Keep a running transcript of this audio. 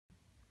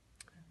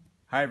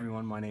Hi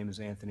everyone, my name is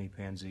Anthony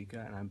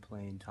Panzica and I'm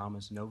playing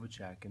Thomas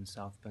Novacek in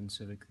South Bend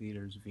Civic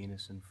Theater's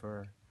Venus and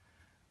Fur.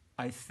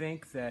 I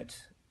think that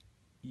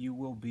you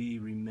will be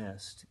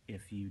remiss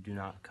if you do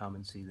not come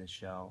and see this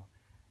show.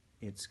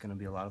 It's going to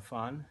be a lot of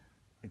fun,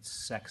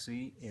 it's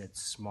sexy,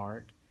 it's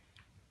smart,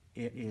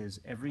 it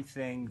is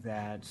everything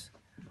that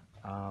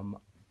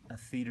a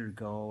theater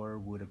goer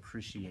would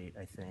appreciate,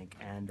 I think,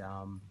 and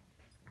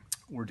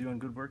we're doing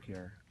good work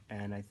here,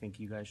 and I think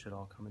you guys should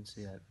all come and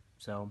see it.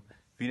 So,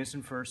 Venus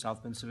and Fur,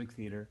 South Bend Civic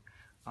Theater.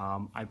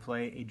 I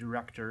play a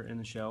director in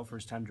the show,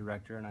 first-time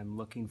director, and I'm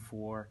looking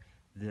for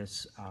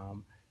this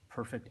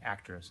perfect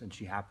actress, and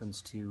she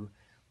happens to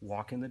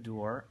walk in the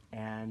door,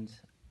 and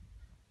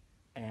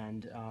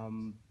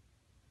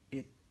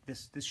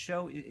this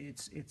show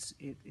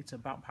it's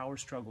about power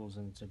struggles,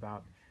 and it's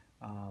about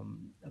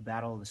a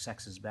battle of the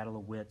sexes, battle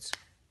of wits.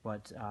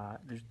 But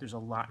there's a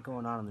lot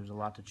going on, and there's a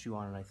lot to chew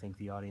on, and I think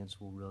the audience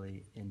will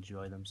really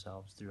enjoy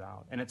themselves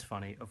throughout. And it's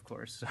funny, of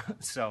course.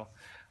 So,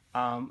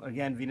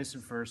 again, Venus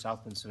and Fur,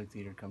 South Bend Civic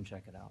Theater, come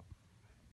check it out.